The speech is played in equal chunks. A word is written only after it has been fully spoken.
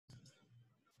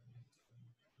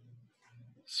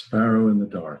Sparrow in the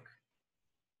Dark,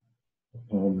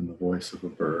 a poem in the voice of a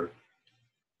bird.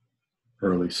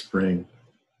 Early spring,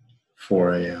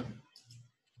 4 a.m.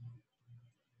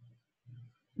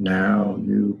 Now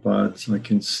new buds I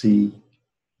can see,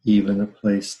 even a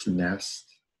place to nest.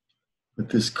 But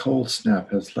this cold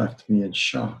snap has left me in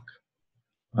shock.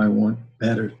 I want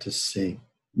better to sing,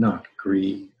 not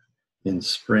grieve, in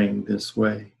spring this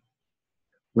way.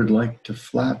 Would like to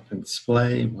flap and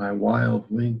splay my wild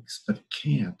wings, but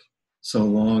can't, so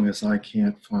long as I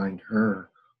can't find her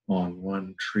on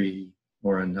one tree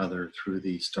or another through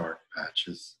these dark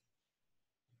patches.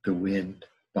 The wind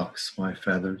bucks my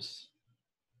feathers.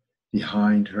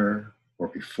 Behind her or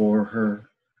before her,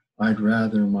 I'd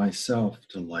rather myself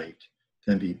delight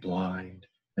than be blind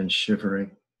and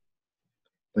shivering.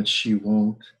 But she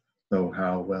won't, though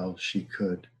how well she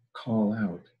could, call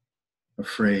out,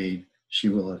 afraid she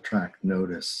will attract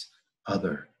notice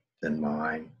other than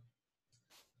mine.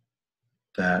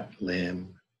 That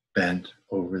limb bent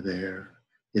over there,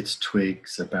 its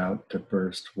twigs about to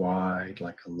burst wide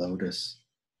like a lotus,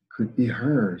 could be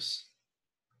hers,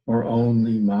 or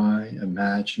only my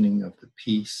imagining of the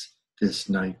peace this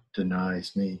night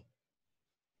denies me.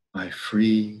 I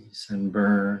freeze and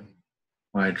burn,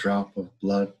 my drop of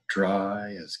blood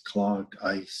dry as clogged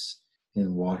ice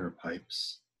in water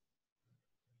pipes.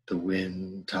 The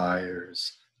wind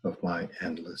tires of my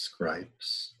endless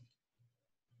gripes.